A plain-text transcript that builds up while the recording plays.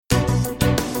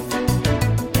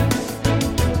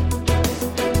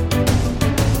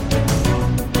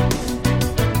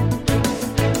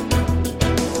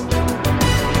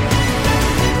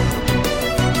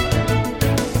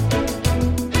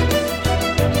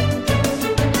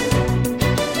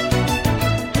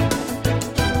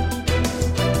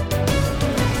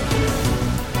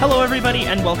everybody,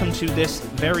 and welcome to this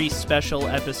very special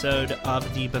episode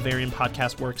of the Bavarian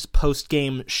Podcast Works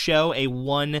post-game show. A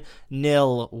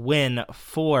 1-0 win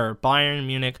for Bayern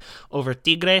Munich over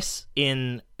Tigres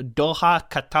in Doha,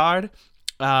 Qatar.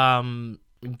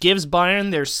 Gives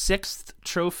Bayern their 6th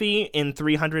trophy in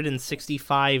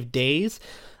 365 days.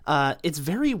 It's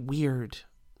very weird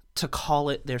to call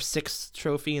it their 6th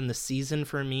trophy in the season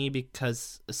for me,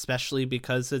 especially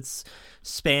because it's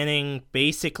spanning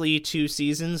basically 2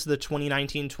 seasons, the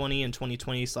 2019-20 and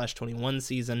 2020/21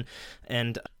 season,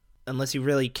 and unless you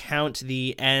really count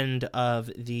the end of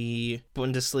the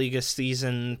Bundesliga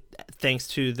season thanks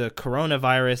to the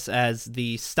coronavirus as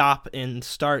the stop and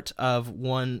start of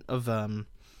one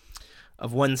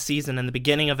season and the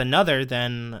beginning of another,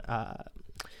 then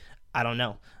I don't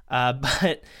know.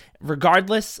 But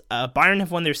regardless, Bayern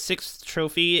have won their 6th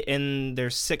trophy in their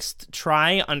 6th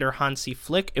try under Hansi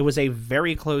Flick. It was a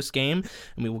very close game,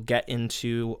 and we will get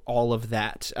into all of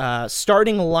that.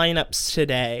 Starting lineups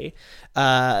today,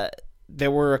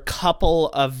 there were a couple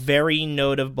of very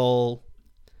notable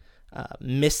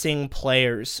missing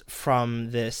players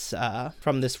from this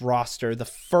roster. The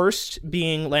first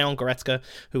being Leon Goretzka,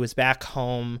 who is back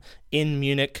home in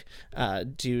Munich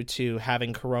due to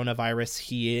having coronavirus.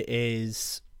 He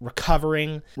is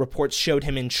recovering. Reports showed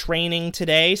him in training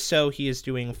today, so he is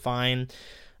doing fine.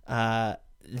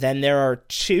 Then there are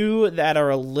 2 that are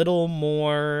a little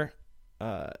more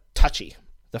touchy.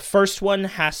 The first one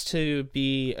has to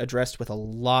be addressed with a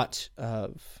lot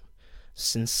of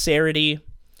sincerity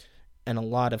and a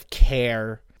lot of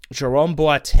care. Jerome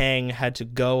Boateng had to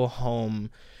go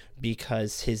home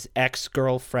because his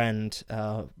ex-girlfriend,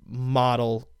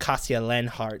 model Kasia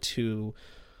Lenhart, who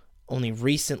only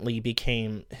recently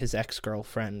became his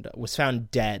ex-girlfriend, was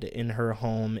found dead in her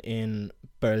home in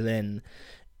Berlin.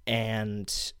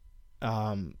 And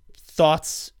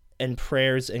thoughts and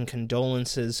prayers and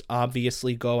condolences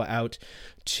obviously go out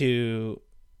to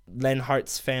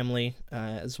Lenhart's family,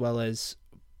 as well as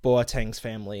Boateng's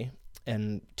family,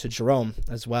 and to Jerome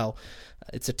as well.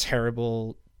 It's a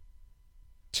terrible,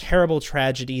 terrible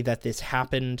tragedy that this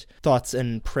happened. Thoughts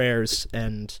and prayers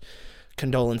and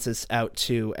condolences out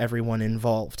to everyone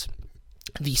involved.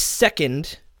 The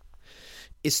second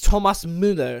is Thomas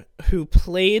Müller, who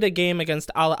played a game against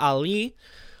Al Ahly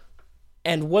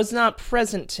and was not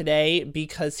present today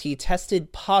because he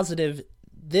tested positive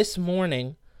this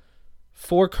morning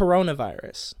for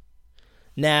coronavirus.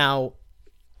 Now,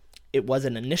 it was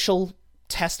an initial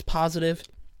test positive,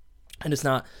 and it's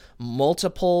not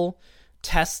multiple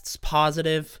tests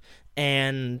positive,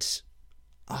 and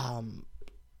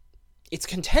it's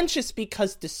contentious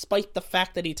because despite the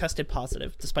fact that he tested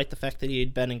positive, despite the fact that he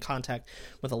had been in contact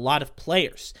with a lot of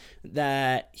players,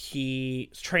 that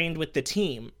he trained with the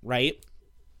team, right?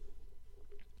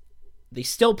 They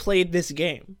still played this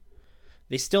game.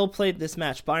 They still played this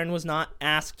match. Bayern was not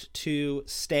asked to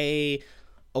stay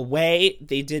away.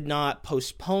 They did not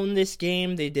postpone this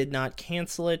game. They did not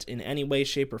cancel it in any way,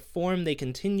 shape, or form. They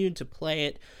continued to play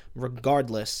it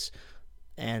regardless.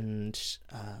 And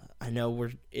I know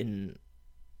we're in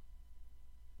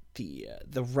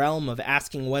the realm of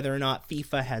asking whether or not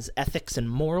FIFA has ethics and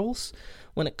morals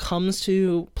when it comes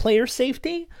to player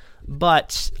safety,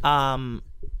 but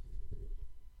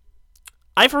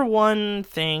I, for one,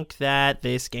 think that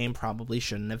this game probably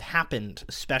shouldn't have happened,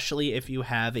 especially if you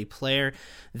have a player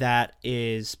that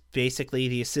is basically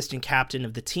the assistant captain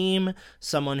of the team,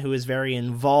 someone who is very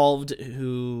involved,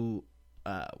 who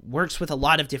works with a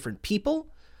lot of different people.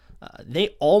 They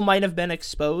all might have been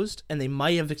exposed, and they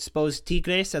might have exposed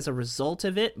Tigres as a result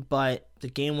of it, but the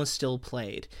game was still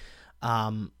played.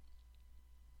 I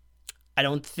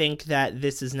don't think that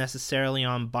this is necessarily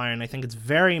on Bayern. I think it's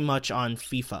very much on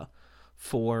FIFA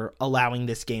for allowing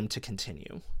this game to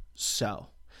continue. So,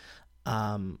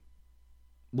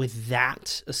 with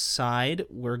that aside,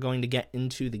 we're going to get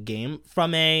into the game.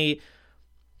 From a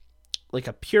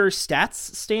pure stats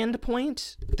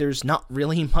standpoint, there's not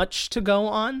really much to go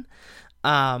on,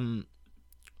 right,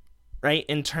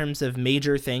 in terms of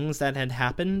major things that had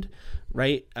happened,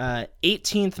 right?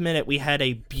 18th minute, we had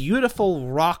a beautiful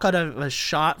rocket of a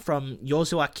shot from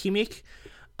Joshua Kimmich,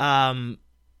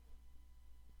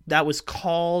 that was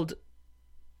called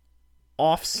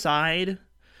offside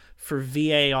for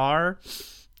VAR,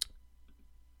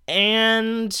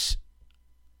 and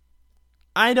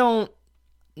I don't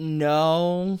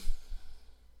know.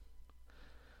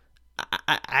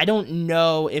 I don't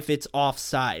know if it's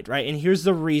offside, right? And here's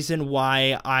the reason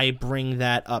why I bring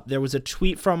that up. There was a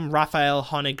tweet from Raphael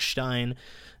Honigstein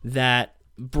that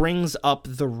brings up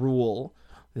the rule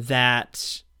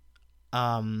that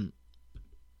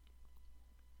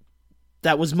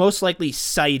that was most likely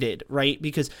cited, right?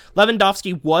 Because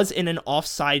Lewandowski was in an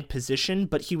offside position,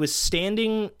 but he was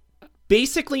standing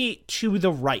basically to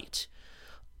the right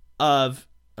of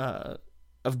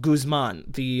Guzman,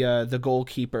 the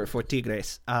goalkeeper for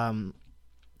Tigres.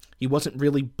 He wasn't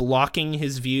really blocking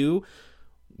his view.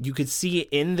 You could see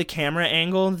in the camera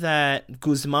angle that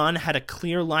Guzman had a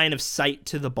clear line of sight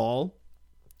to the ball.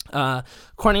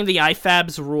 According to the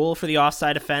IFAB's rule for the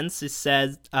offside offense, it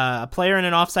says a player in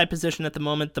an offside position at the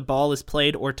moment the ball is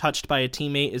played or touched by a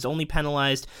teammate is only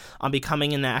penalized on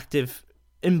becoming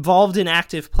involved in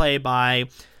active play by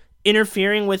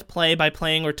interfering with play by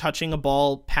playing or touching a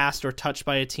ball passed or touched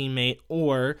by a teammate,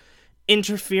 or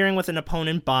interfering with an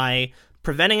opponent by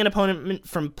preventing an opponent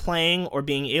from playing or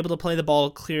being able to play the ball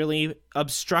clearly,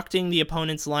 obstructing the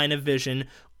opponent's line of vision,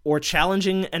 or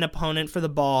challenging an opponent for the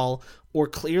ball, or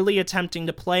clearly attempting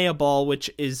to play a ball which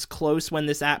is close when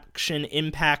this action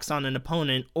impacts on an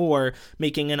opponent, or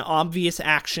making an obvious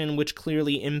action which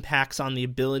clearly impacts on the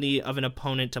ability of an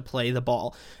opponent to play the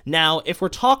ball. Now, if we're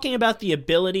talking about the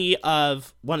ability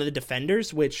of one of the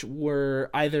defenders, which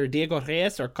were either Diego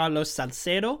Reyes or Carlos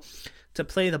Salcedo, to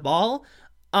play the ball,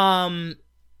 I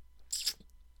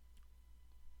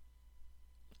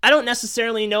don't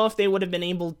necessarily know if they would have been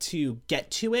able to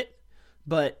get to it,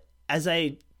 but as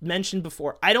I mentioned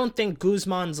before, I don't think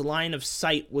Guzman's line of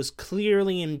sight was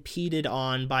clearly impeded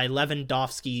on by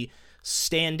Lewandowski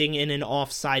standing in an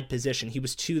offside position. He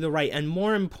was to the right, and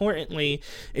more importantly,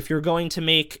 if you're going to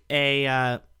make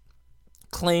a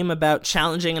claim about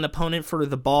challenging an opponent for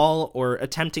the ball or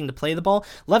attempting to play the ball,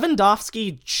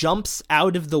 Lewandowski jumps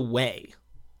out of the way.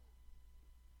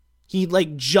 He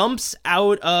jumps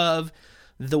out of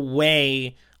the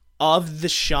way of the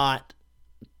shot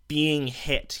being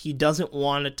hit. He doesn't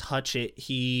want to touch it.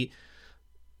 He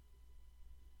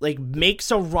makes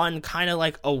a run kind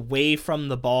of away from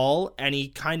the ball, and he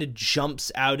kind of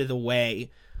jumps out of the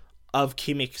way of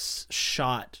Kimmich's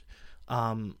shot.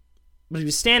 But he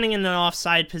was standing in an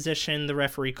offside position. The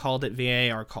referee called it.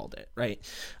 VAR called it, right?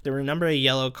 There were a number of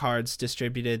yellow cards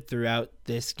distributed throughout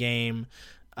this game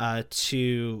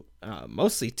to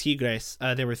mostly Tigres.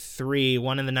 There were 3,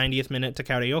 one in the 90th minute to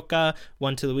Carioca,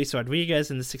 one to Luis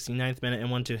Rodriguez in the 69th minute, and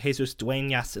one to Jesus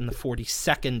Dueñas in the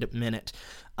 42nd minute.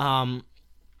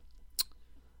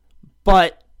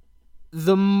 But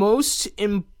the most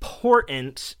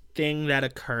important thing that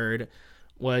occurred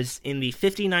was in the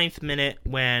 59th minute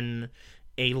when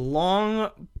a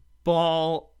long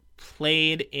ball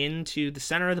played into the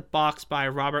center of the box by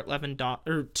Robert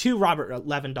Lewandowski,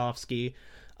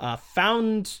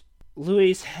 found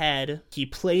Louis' head. He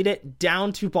played it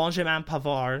down to Benjamin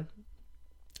Pavard,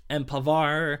 and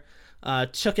Pavard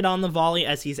took it on the volley,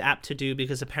 as he's apt to do,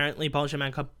 because apparently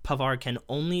Benjamin Pavard can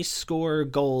only score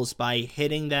goals by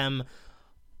hitting them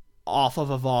off of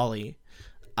a volley.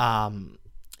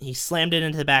 He slammed it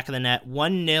into the back of the net.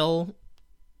 1-0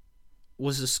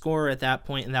 was the score at that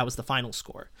point, and that was the final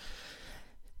score.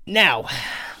 Now,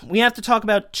 we have to talk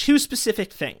about 2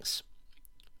 specific things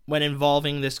when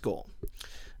involving this goal.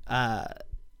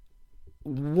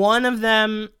 One of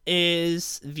them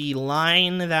is the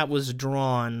line that was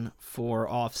drawn for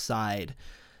offside.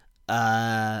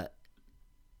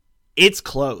 It's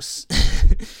close.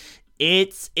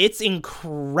 It's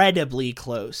incredibly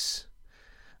close.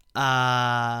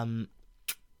 And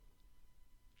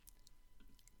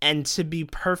to be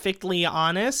perfectly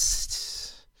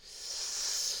honest,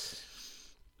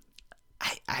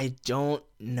 I don't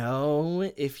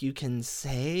know if you can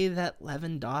say that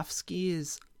Lewandowski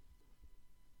is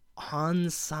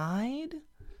onside.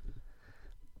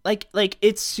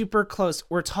 It's super close.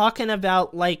 We're talking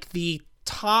about the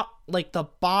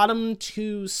bottom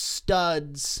 2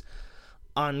 studs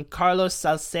on Carlos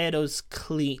Salcedo's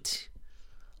cleat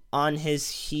on his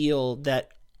heel that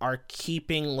are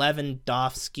keeping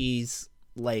Lewandowski's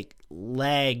leg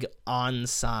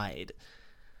onside.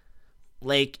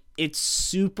 It's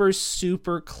super,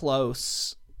 super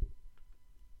close.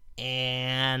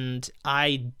 And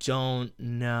I don't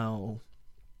know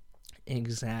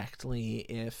exactly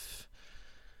if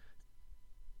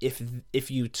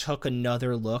you took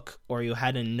another look or you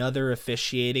had another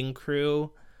officiating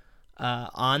crew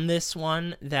on this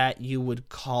one that you would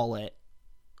call it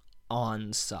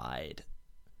onside.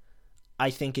 I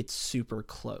think it's super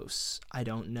close. I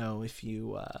don't know if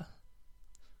you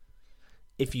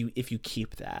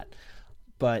keep that.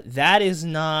 But that is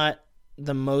not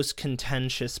the most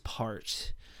contentious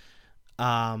part.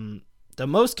 The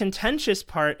most contentious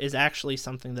part is actually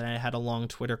something that I had a long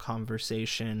Twitter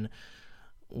conversation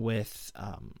with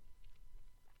a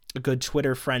good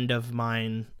Twitter friend of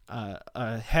mine,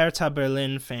 a Hertha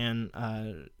Berlin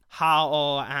fan,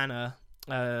 how Anna,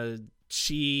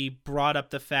 she brought up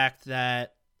the fact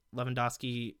that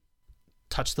Lewandowski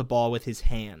touched the ball with his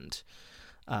hand.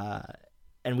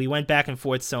 And we went back and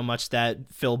forth so much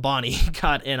that Phil Bonney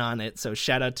got in on it. So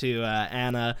shout out to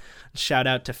Anna, shout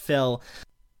out to Phil.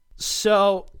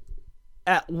 So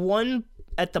at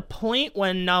the point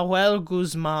when Nahuel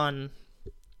Guzman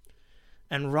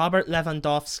and Robert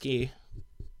Lewandowski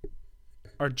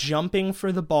are jumping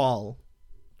for the ball,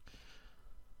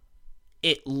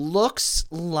 it looks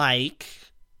like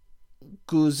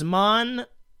Guzman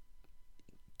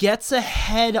gets a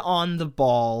head on the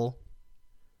ball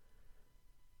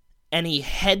and he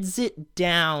heads it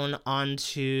down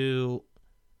onto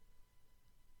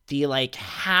the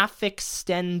half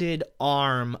extended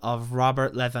arm of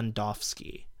Robert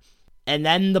Lewandowski. And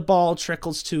then the ball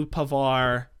trickles to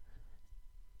Pavard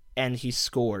and he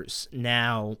scores.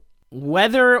 Now,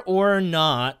 whether or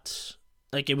not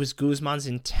it was Guzman's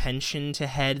intention to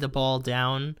head the ball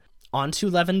down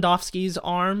onto Lewandowski's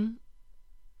arm,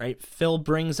 right? Phil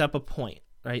brings up a point,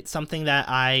 right? Something that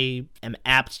I am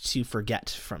apt to forget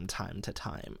from time to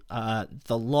time.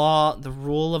 The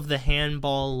rule of the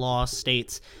handball law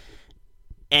states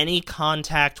any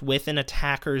contact with an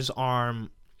attacker's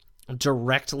arm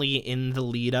directly in the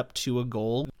lead up to a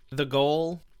goal, the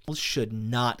goal should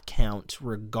not count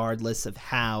regardless of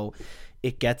how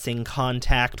it gets in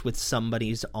contact with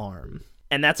somebody's arm.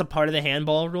 And that's a part of the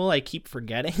handball rule I keep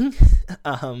forgetting.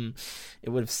 It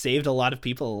would have saved a lot of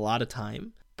people a lot of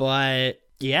time. But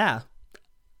yeah,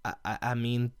 I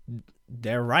mean,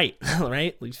 they're right,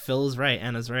 right? Phil's right,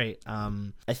 Anna's right.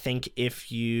 I think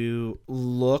if you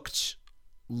looked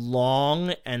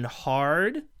long and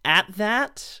hard at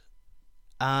that,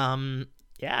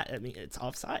 yeah, I mean, it's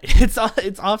offside. It's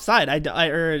offside.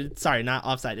 Sorry, not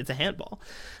offside. It's a handball.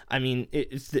 I mean,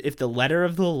 if the letter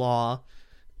of the law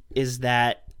is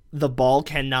that the ball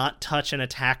cannot touch an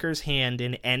attacker's hand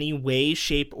in any way,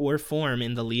 shape, or form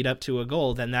in the lead up to a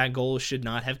goal, then that goal should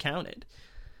not have counted.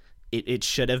 It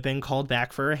should have been called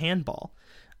back for a handball.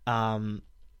 But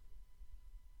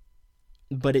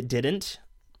it didn't.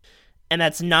 And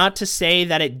that's not to say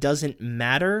that it doesn't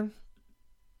matter,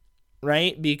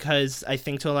 right? Because I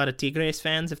think to a lot of Tigres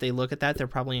fans, if they look at that, they're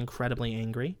probably incredibly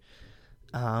angry.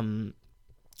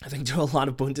 I think to a lot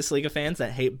of Bundesliga fans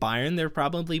that hate Bayern, they're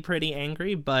probably pretty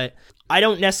angry, but I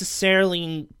don't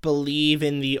necessarily believe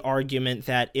in the argument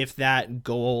that if that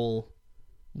goal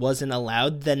wasn't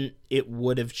allowed, then it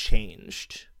would have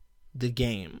changed the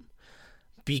game.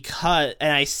 And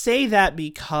I say that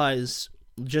because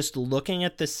just looking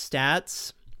at the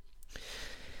stats,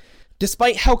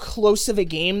 despite how close of a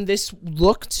game this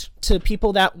looked to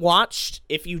people that watched,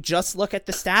 if you just look at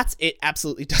the stats, it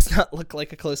absolutely does not look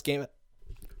like a close game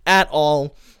at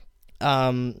all.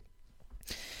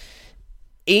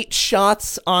 8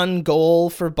 shots on goal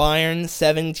for Bayern,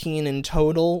 17 in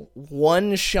total.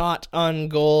 1 shot on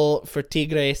goal for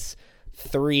Tigres,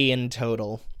 3 in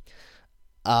total.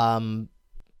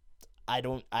 I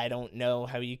don't know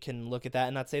how you can look at that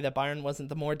and not say that Bayern wasn't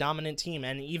the more dominant team.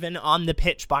 And even on the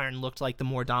pitch, Bayern looked like the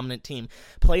more dominant team.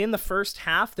 Play in the first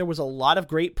half, there was a lot of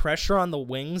great pressure on the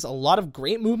wings, a lot of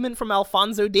great movement from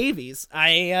Alphonso Davies.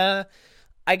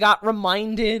 I got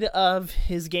reminded of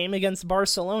his game against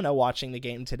Barcelona watching the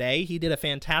game today. He did a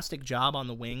fantastic job on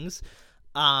the wings.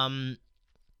 Sané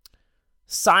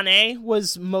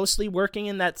was mostly working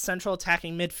in that central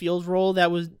attacking midfield role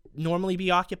that would normally be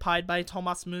occupied by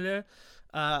Thomas Müller.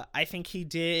 I think he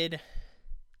did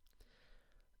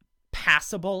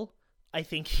passable. I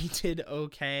think he did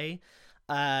okay.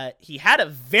 He had a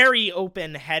very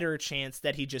open header chance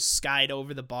that he just skied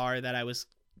over the bar that I was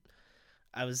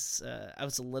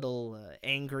a little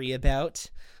angry about.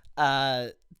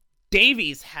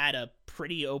 Davies had a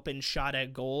pretty open shot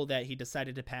at goal that he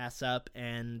decided to pass up,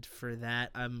 and for that,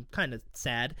 I'm kind of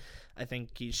sad. I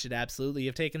think he should absolutely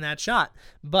have taken that shot.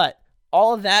 But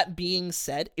all of that being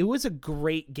said, it was a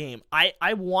great game.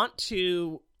 I want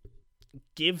to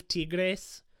give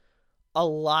Tigres a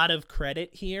lot of credit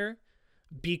here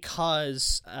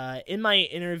because in my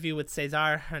interview with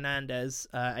Cesar Hernandez,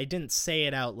 I didn't say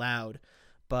it out loud,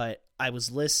 but I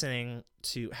was listening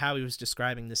to how he was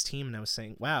describing this team, and I was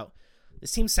saying, wow,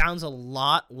 this team sounds a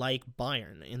lot like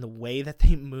Bayern in the way that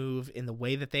they move, in the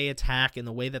way that they attack, in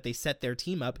the way that they set their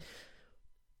team up.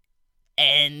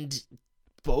 And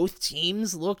both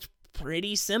teams looked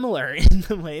pretty similar in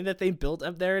the way that they built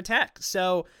up their attack.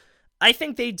 So I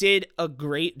think they did a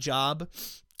great job.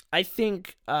 I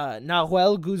think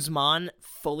Nahuel Guzman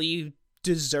fully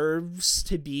deserves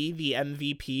to be the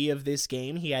MVP of this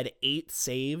game. He had 8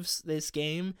 saves this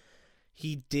game.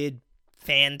 He did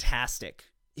fantastic.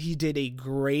 he did a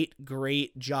great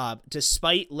job.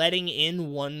 Despite letting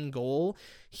in 1 goal,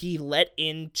 he let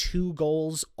in 2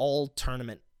 goals all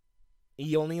tournament.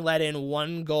 He only let in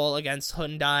 1 goal against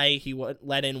Hyundai, he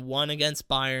let in 1 against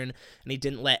Bayern, and he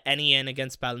didn't let any in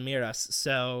against Palmeiras.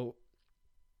 So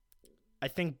I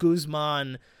think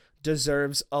Guzman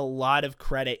deserves a lot of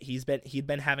credit. He'd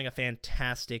been having a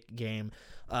fantastic game.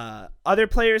 Other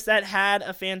players that had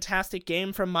a fantastic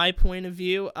game from my point of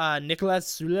view,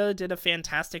 Nicolas Süle did a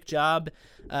fantastic job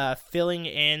filling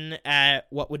in at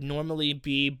what would normally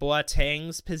be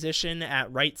Boateng's position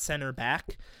at right center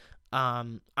back.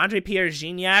 Andre Pierre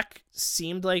Gignac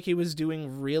seemed like he was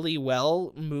doing really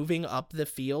well moving up the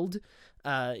field.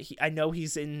 I know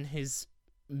he's in his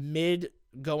mid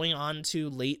going on to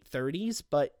late 30s,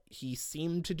 but he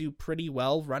seemed to do pretty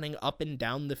well running up and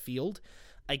down the field.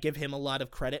 I give him a lot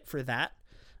of credit for that.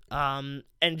 And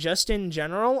just in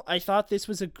general, I thought this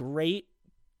was a great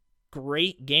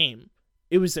game.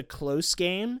 It was a close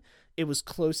game. It was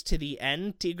close to the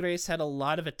end. Tigres had a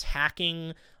lot of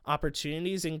attacking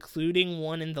opportunities, including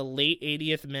one in the late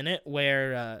 80th minute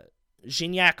where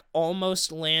Gignac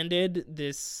almost landed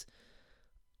this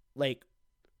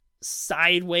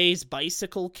sideways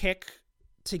bicycle kick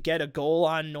to get a goal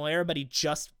on Neuer, but he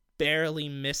just barely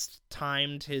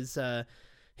mistimed his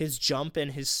jump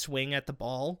and his swing at the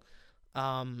ball.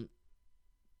 I'd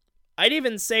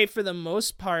even say for the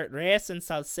most part, Reyes and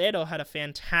Salcedo had a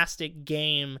fantastic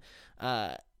game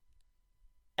at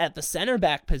the center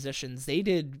back positions. They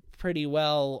did pretty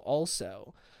well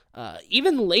also.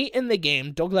 Even late in the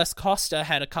game, Douglas Costa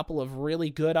had a couple of really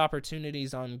good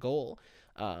opportunities on goal.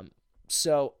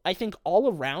 So I think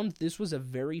all around, this was a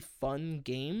very fun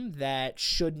game that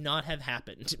should not have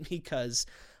happened because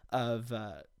of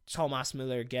Thomas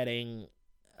Müller getting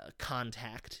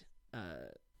contact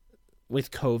with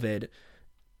COVID,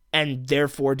 and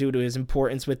therefore, due to his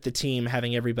importance with the team,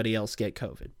 having everybody else get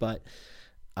COVID. But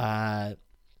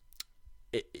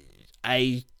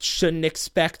I shouldn't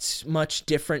expect much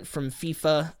different from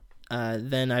FIFA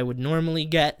than I would normally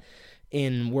get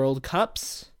in World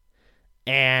Cups.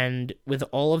 And with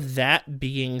all of that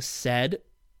being said,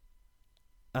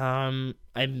 I'm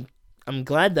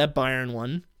glad that Bayern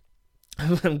won.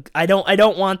 I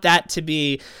don't want that to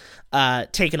be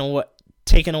taken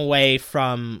away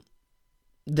from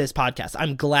this podcast.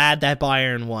 I'm glad that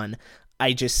Bayern won.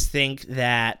 I just think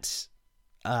that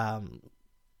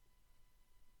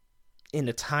in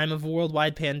a time of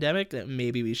worldwide pandemic, that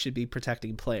maybe we should be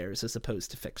protecting players as opposed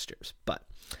to fixtures. But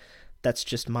that's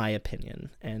just my opinion,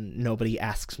 and nobody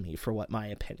asks me for what my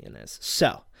opinion is.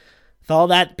 So, with all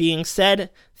that being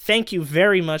said, thank you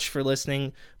very much for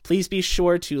listening. Please be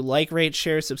sure to like, rate,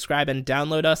 share, subscribe, and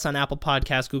download us on Apple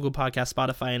Podcasts, Google Podcasts,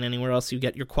 Spotify, and anywhere else you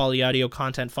get your quality audio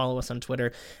content. Follow us on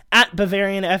Twitter at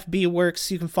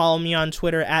BavarianFBWorks. You can follow me on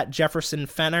Twitter at Jefferson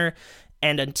Fenner.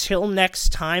 And until next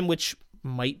time, which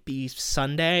might be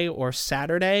Sunday or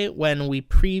Saturday, when we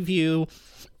preview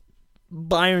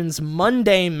Bayern's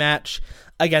Monday match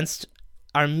against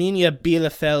Arminia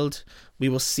Bielefeld, we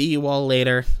will see you all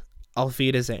later. Auf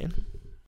Wiedersehen.